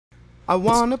I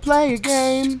wanna play a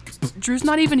game. Drew's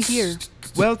not even here.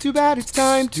 Well, too bad it's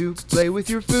time to play with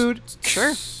your food.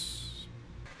 Sure.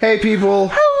 Hey, people.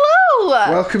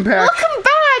 Hello! Welcome back. Welcome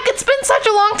back! It's been such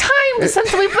a long time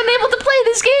since we've been able to play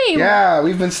this game! Yeah,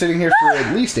 we've been sitting here for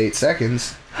at least 8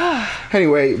 seconds.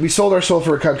 Anyway, we sold our soul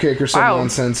for a cupcake or some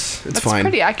nonsense. It's That's fine. That's a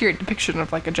pretty accurate depiction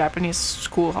of like a Japanese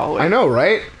school hallway. I know,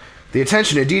 right? The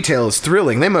attention to detail is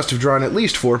thrilling. They must have drawn at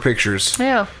least 4 pictures.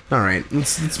 Yeah. All right,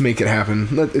 let's make it happen.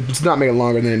 Let's not make it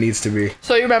longer than it needs to be.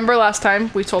 So you remember last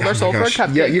time we sold our soul for a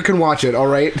cupcake? Yeah, you can watch it, all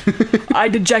right? I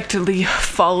dejectedly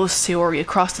follow Sayori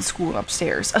across the school and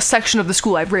upstairs, a section of the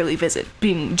school I rarely visit,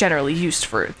 being generally used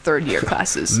for third-year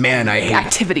classes. Man, I hate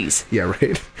activities. Yeah,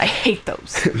 right. I hate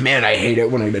those. Man, I hate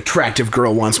it when an attractive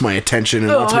girl wants my attention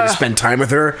and wants me to spend time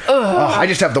with her. I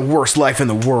just have the worst life in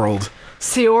the world.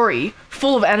 Sayori,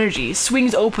 full of energy,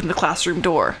 swings open the classroom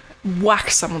door,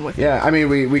 whacks someone with it. Yeah, I mean,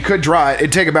 we could draw it.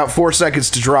 It'd take about 4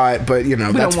 seconds to draw it, but, you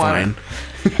know, that's fine.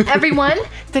 Everyone,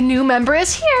 the new member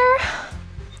is here.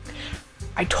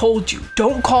 I told you,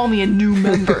 don't call me a new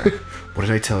member. What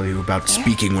did I tell you about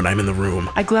speaking when I'm in the room?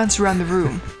 I glance around the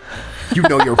room. You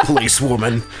know your place,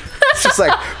 woman. It's just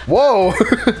like, whoa.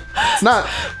 It's not.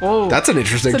 Whoa. That's an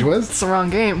interesting twist. It's the wrong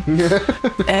game.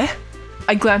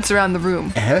 I glance around the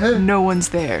room. No one's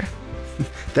there.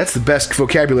 That's the best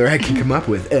vocabulary I can come up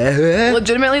with.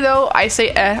 Legitimately, though, I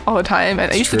say all the time,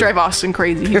 and I used to drive Austin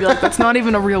crazy. He'd be like, that's not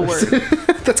even a real word.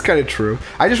 That's kind of true.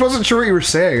 I just wasn't sure what you were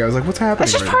saying. I was like, what's happening?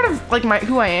 That's just part of like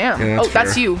who I am. Yeah, that's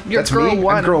that's you. You're that's girl me?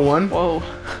 one. I'm girl one? Whoa.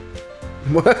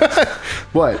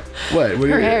 What?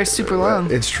 Her hair is super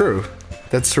long. It's true.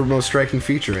 That's her most striking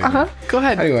feature. Go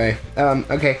ahead. Anyway,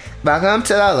 okay. Welcome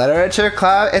to the Literature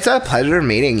Club. It's a pleasure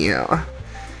meeting you.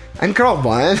 I'm girl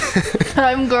one.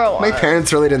 I'm girl one. My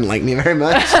parents really didn't like me very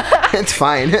much. It's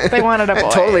fine. They wanted a boy.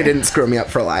 It totally didn't screw me up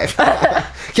for life.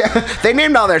 Yeah, they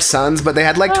named all their sons, but they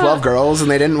had like 12 girls and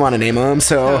they didn't want to name them,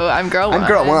 so I'm girl one. I'm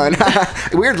girl one.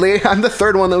 Weirdly, I'm the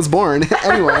 3rd one that was born.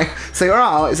 Anyway, so you're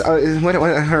always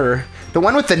her. The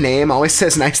one with the name always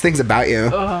says nice things about you.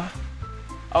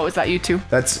 Oh, is that you too?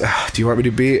 That's. Do you want me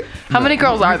to be? How many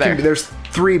girls are there? There's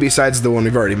 3 besides the one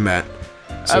we've already met.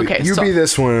 So okay, you so be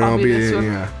this one and I'll be this one.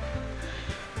 yeah.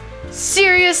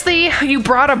 Seriously? You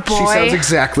brought a boy? She sounds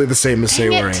exactly the same as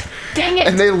Sayori. Dang it.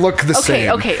 And they look the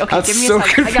same. Okay, That's give me so a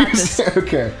second. I got confusing. this.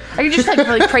 Okay. Are you just like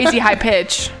really crazy high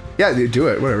pitch? Yeah, do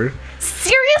it. Whatever.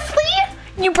 Seriously?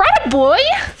 You brought a boy?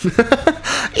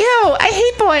 Ew, I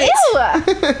hate boys.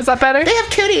 Ew. Is that better? They have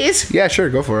cooties. Yeah, sure.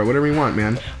 Go for it. Whatever you want,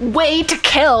 man. Way to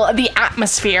kill the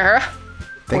atmosphere.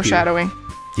 Thank Foreshadowing.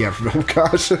 you. Yeah. Oh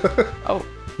gosh. Oh.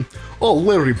 Oh,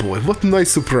 Larry boy, what a nice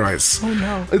surprise. Oh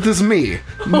no. It is me,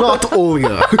 not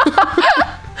Olya.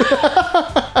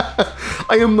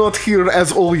 I am not here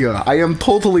as Olya. I am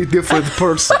totally different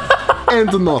person.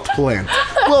 And not plant.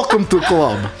 Welcome to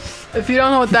club. If you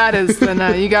don't know what that is,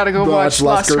 then you gotta go watch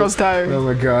Lost Girls Diary. Oh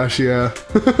my gosh, yeah.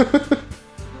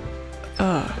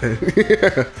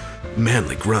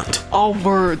 Manly grunt. All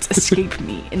words escape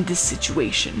me in this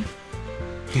situation.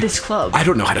 This club I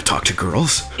don't know how to talk to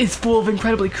girls. is full of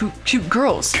incredibly cute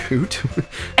girls. Coot.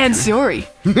 And Sayori.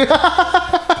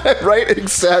 Right,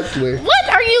 exactly. What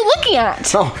are you looking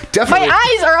at? Oh, definitely. My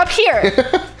eyes are up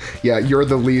here. Yeah, you're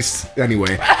the least.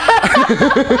 Anyway.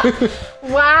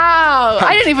 Wow.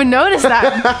 I didn't even notice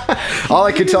that. All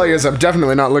I can tell you is I'm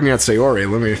definitely not looking at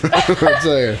Sayori. Let me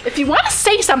tell you. If you want to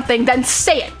say something, then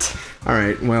say it. All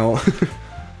right, well.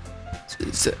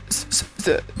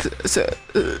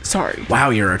 Sorry.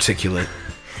 Wow, you're articulate.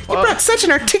 You brought such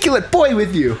an articulate boy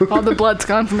with you. All the blood's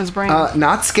gone from his brain.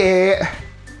 Natsuke.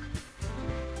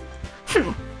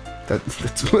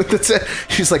 That's it.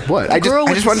 She's like, what? I just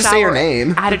wanted to say her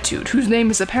name. Attitude, whose name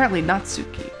is apparently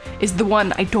Natsuki, is the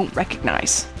one I don't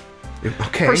recognize.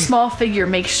 Okay. Her small figure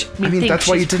makes me think that's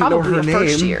why you she's didn't know probably her a name.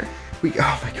 first year. Oh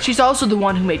my god. She's also the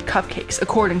one who made cupcakes,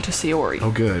 according to Sayori.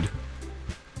 Oh, good.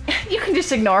 You can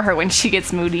just ignore her when she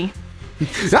gets moody.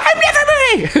 I'm never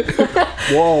me!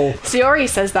 Whoa. Sayori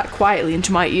says that quietly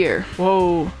into my ear.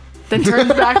 Whoa. Then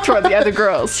turns back toward the other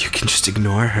girls. You can just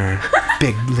ignore her,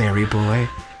 big Larry boy.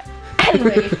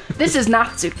 Anyway, this is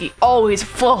Natsuki, always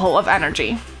full of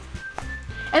energy.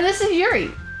 And this is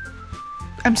Yuri.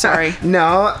 I'm sorry.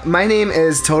 No, my name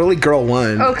is totally Girl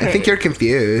One. Okay. I think you're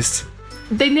confused.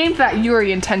 They named that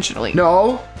Yuri intentionally.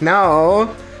 No.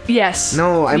 Yes.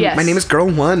 No, yes. my name is Girl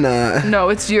One. No,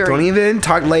 it's Yuri. Don't even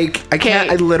talk like I can't.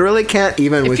 Okay. I literally can't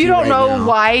even. If with you don't right know now.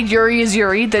 why Yuri is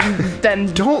Yuri,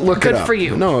 then Don't look good it up. for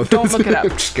you. No, Don't look it up.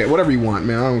 Just get whatever you want,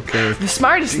 man. I don't care. The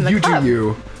smartest in the You club. do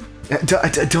you.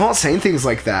 Don't say things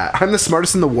like that. I'm the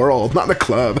smartest in the world, not in the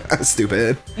club.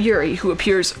 Stupid. Yuri, who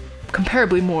appears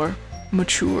comparably more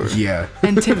mature, Yeah.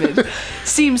 and timid.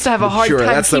 Seems to have a hard Sure, time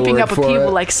that's the keeping word up with for people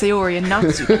it. like Sayori and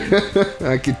Natsuki.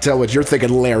 I can tell what you're thinking,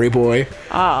 Larry boy.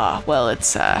 Ah, well,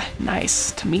 it's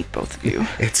nice to meet both of you.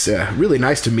 It's really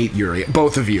nice to meet Yuri.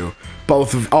 Both of you.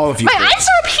 All of you. My eyes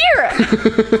are up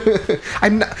here.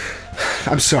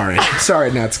 I'm sorry.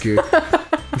 Sorry, Natsuki.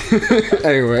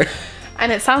 Anyway.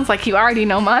 And it sounds like you already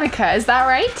know Monica. Is that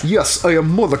right? Yes, I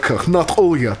am Monica, not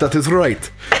Olya. That is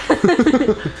right.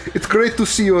 It's great to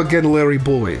see you again, Larry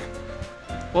boy.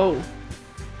 Whoa.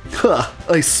 Ha!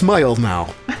 I smile now,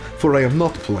 for I am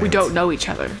not playing. We don't know each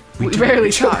other. We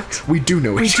rarely talked. We do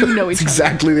know each other. We do know each It's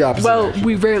exactly the opposite. Well, actually.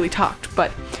 we rarely talked,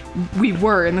 but we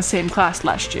were in the same class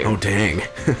last year. Oh, dang.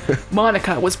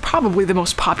 Monica was probably the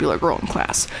most popular girl in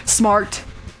class. Smart,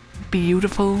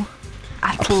 beautiful,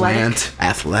 athletic. Plant,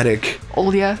 athletic,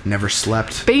 Olya, never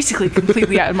slept. basically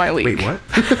completely out of my league. Wait, what?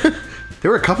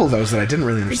 There were a couple of those that I didn't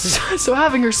really understand. So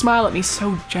having her smile at me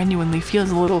so genuinely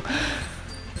feels a little...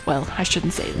 Well, I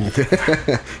shouldn't say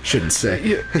that. Shouldn't say.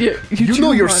 You You too,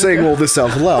 know you're Monica. saying all this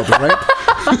out loud, right?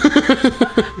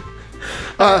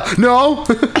 No.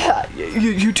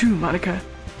 You too, Monica.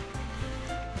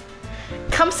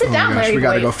 Come sit down, gosh, Larry we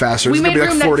gotta boy. go faster. We This is made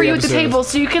gonna be like room 40 for you at the episodes. table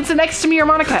so you can sit next to me or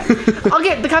Monica. I'll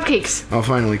get the cupcakes. Oh,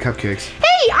 finally, cupcakes.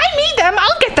 Hey, I need them.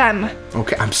 I'll get them.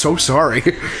 Okay, I'm so sorry.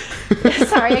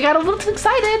 Sorry, I got a little too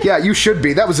excited. Yeah, you should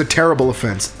be. That was a terrible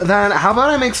offense. Then, how about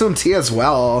I make some tea as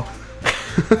well?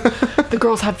 The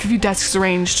girls have a few desks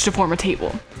arranged to form a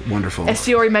table. Wonderful. As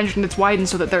Sayori mentioned, it's widened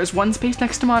so that there's one space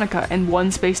next to Monica and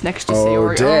one space next to Oh,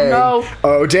 Sayori. dang. Oh no!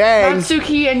 Oh, dang.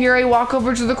 Natsuki and Yuri walk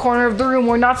over to the corner of the room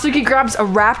where Natsuki grabs a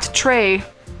wrapped tray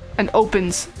and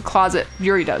opens the closet.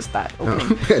 Yuri does that.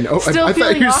 Opening. Still I thought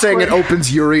feeling you were saying it awkward.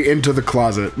 opens Yuri into the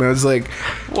closet. And I was like,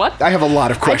 What? I have a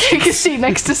lot of I take a questions. seat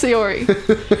next to Sayori.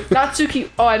 Natsuki.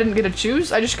 Oh, I didn't get to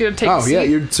choose. I just get to take a Oh, seat. yeah,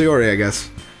 you're Sayori, I guess.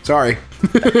 Sorry.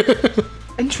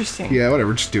 Interesting. Yeah,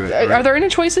 whatever, just do it. Are alright? there any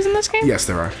choices in this game? Yes,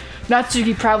 there are.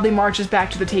 Natsuki proudly marches back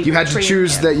to the table. You had to tray in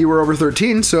choose hand. that you were over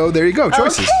 13, so there you go,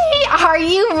 choices. Okay, are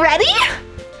you ready?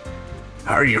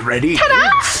 Are you ready?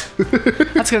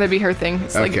 That's gonna be her thing.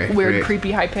 It's like Okay, weird, great.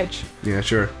 creepy, high pitch. Yeah,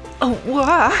 sure. Oh,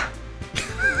 wow.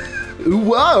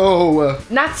 Whoa!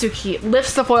 Natsuki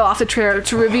lifts the foil off the tray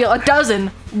to reveal a dozen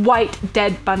white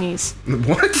dead bunnies.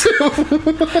 What?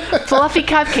 Fluffy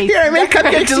cupcakes. Here, I made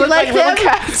cupcakes. to You look like little them?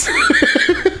 cats.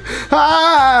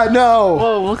 Ah, no!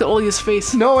 Whoa, look at Olya's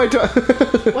face. No, I don't.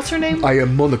 What's her name? I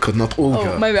am Monica, not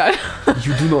Olga. Oh, my bad.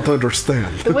 You do not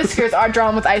understand. The whiskers are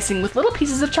drawn with icing with little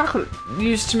pieces of chocolate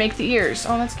used to make the ears.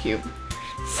 Oh, that's cute.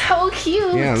 So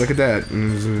cute. Yeah, look at that.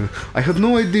 I had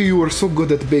no idea you were so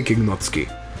good at baking, Natsuki.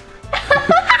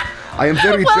 I am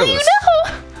very Well, jealous.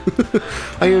 you know.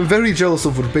 I am very jealous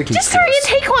of your baking Just skills. hurry and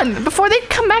take one before they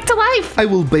come back to life. I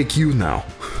will bake you now.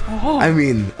 Oh. I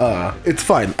mean, it's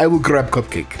fine. I will grab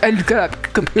cupcake. And grab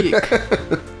cupcake.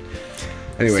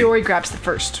 Anyway, Sayori grabs the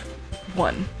first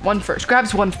one. One first.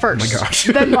 Grabs one first. Oh my gosh.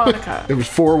 Then Monica. there was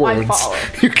 4 I words. follow.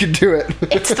 You can do it.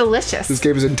 It's delicious. This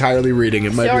game is entirely reading.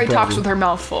 It might be a Sayori talks problem. with her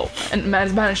mouth full and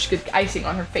has managed to get icing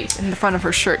on her face and the front of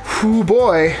her shirt. Oh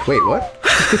boy. Wait, what?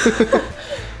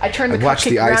 I turn the Watch cupcake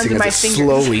the around icing in as my it fingers.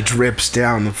 slowly drips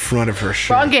down the front of her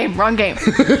shirt. Wrong game, wrong game.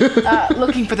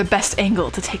 Looking for the best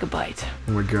angle to take a bite.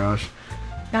 Oh my gosh.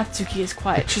 Natsuki is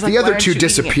quiet. She's like, The "Why other aren't two you eating it?"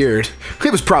 disappeared.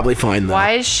 It was probably fine though.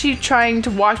 Why is she trying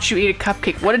to watch you eat a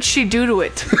cupcake? What did she do to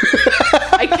it?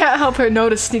 I can't help her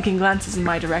notice sneaking glances in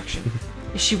my direction.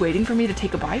 Is she waiting for me to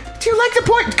take a bite? Do you like the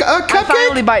point I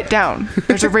finally cupcake? bite down.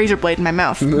 There's a razor blade in my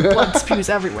mouth. Blood spews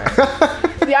everywhere.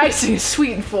 The icing is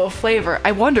sweet and full of flavor.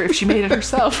 I wonder if she made it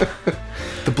herself.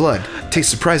 The blood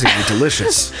tastes surprisingly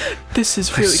delicious. This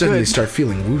is I really suddenly good. start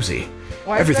feeling woozy.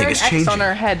 Why Everything is is there an X changing. on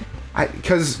her head?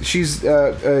 Because she's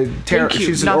Thank you,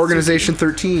 she's an Natsuki. organization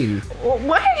 13. Well,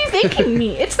 why are you thanking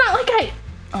me? It's not like I.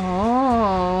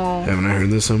 Oh. Haven't I heard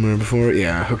this somewhere before?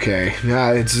 Yeah, okay.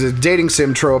 Yeah, it's a dating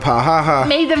sim trope. Ha ha ha.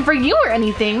 Made them for you or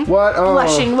anything. What? Oh.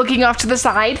 Blushing, looking off to the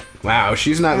side. Wow,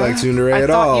 she's not like Tsundere I at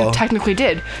thought all. you technically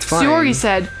did. fine. Sayori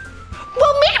said,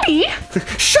 Well, maybe,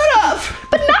 Shut up!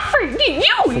 but not for you.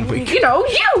 You know,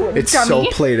 you. It's dummy. so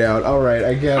played out. All right,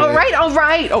 I get it. All right, all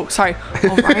right. oh, sorry.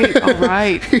 All right, all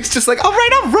right. He's just like, all right,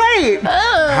 all right.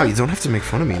 Wow, you don't have to make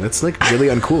fun of me. That's like really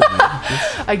uncool.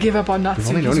 Man. I give up on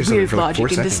only known Natsuki's each other weird for, like, logic 4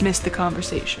 and seconds. dismiss the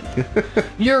conversation.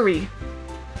 Yuri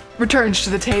returns to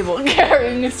the table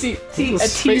carrying a tea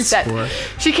space set. for?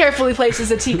 She carefully places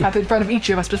a teacup in front of each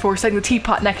of us before setting the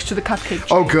teapot next to the cupcake tray.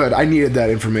 Oh, good. I needed that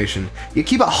information. You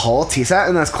keep a whole tea set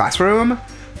in this classroom?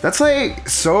 That's like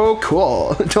so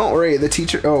cool. Don't worry, the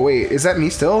teacher. Oh wait, is that me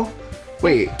still?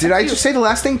 Wait, did I just say the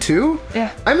last thing too?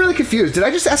 Yeah. I'm really confused. Did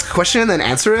I just ask a question and then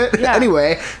answer it? Yeah.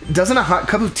 Anyway, doesn't a hot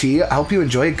cup of tea help you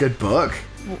enjoy a good book?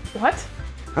 What?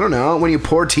 I don't know. When you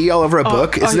pour tea all over a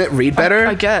book, isn't it read better?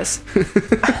 I guess.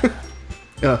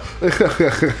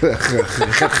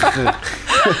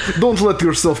 Don't let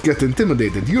yourself get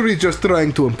intimidated. Yuri's just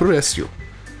trying to impress you.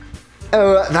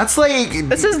 That's like...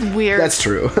 This is weird. That's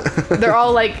true. They're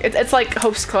all like, it's like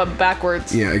Host Club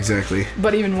backwards. Yeah, exactly.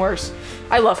 But even worse.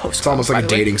 I love Host It's Club. almost like by a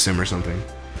the way. dating sim or something.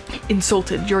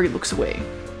 Insulted, Yuri looks away.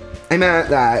 I meant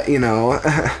that,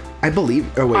 I believe...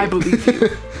 Oh, wait. I believe you.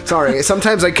 Sorry,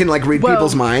 sometimes I can, like, read Well,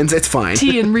 people's minds. It's fine.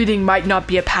 Tea and reading might not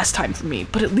be a pastime for me,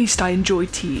 but at least I enjoy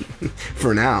tea.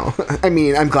 For now. I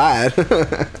mean, I'm glad.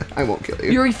 I won't kill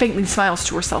you. Yuri faintly smiles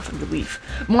to herself in relief.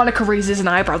 Monica raises an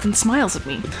eyebrow, then smiles at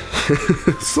me.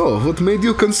 So, what made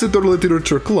you consider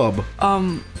literature club?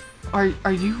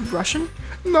 Are you Russian?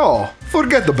 No,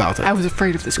 forget about it. I was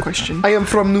afraid of this question. I am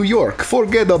from New York.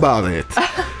 Forget about it.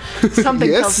 Something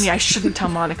Yes? tells me I shouldn't tell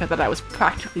Monica that I was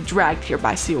practically dragged here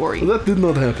by Sayori. That did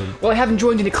not happen. Well, I haven't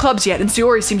joined any clubs yet, and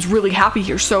Sayori seems really happy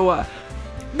here, so,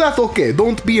 That's okay.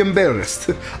 Don't be embarrassed.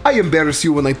 I embarrass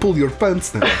you when I pull your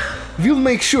pants down. We'll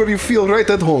make sure you feel right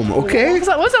at home, okay?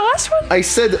 What was that last one? I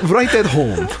said right at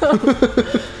home.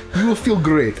 You will feel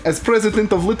great. As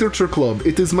president of Literature Club,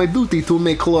 it is my duty to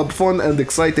make club fun and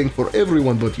exciting for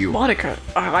everyone but you. Monica,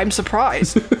 I'm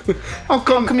surprised. How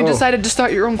come You decided to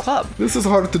start your own club. This is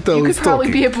hard to tell. You who's could probably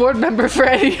talking. be a board member for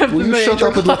any of Will the you major shut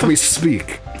up and let clubs. me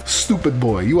speak? Stupid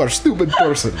boy. You are a stupid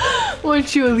person.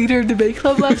 Weren't you a leader of the debate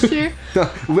club last year?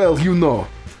 Well, you know.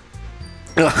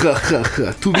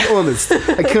 To be honest,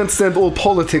 I can't stand all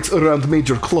politics around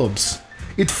major clubs.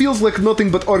 It feels like nothing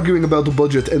but arguing about the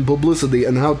budget and publicity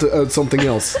and how to add something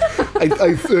else.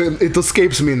 It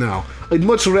escapes me now. I'd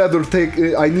much rather take...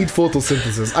 I need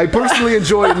photosynthesis. I personally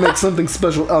enjoy and make something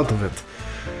special out of it.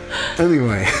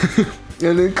 Anyway...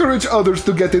 and encourage others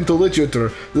to get into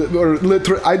literature.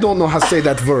 I don't know how to say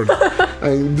that word.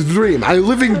 Dream. A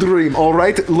living dream,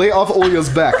 alright? Lay off Olya's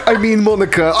back. I mean,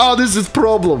 Monica. Oh, this is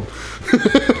problem.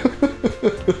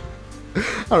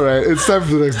 Alright, it's time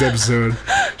for the next episode.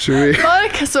 Should we?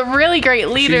 Monica's a really great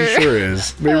leader. She sure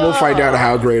is. Maybe we'll find out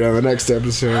how great on the next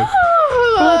episode.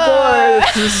 Oh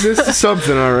boy, this is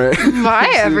something, alright. Bye,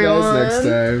 See everyone. you guys next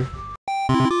time.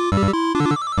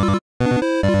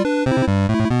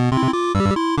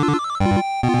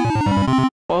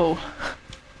 Whoa.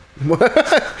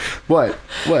 What?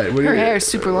 Her hair is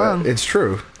super long. It's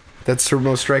true. That's her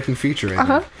most striking feature.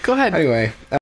 Go ahead. Anyway.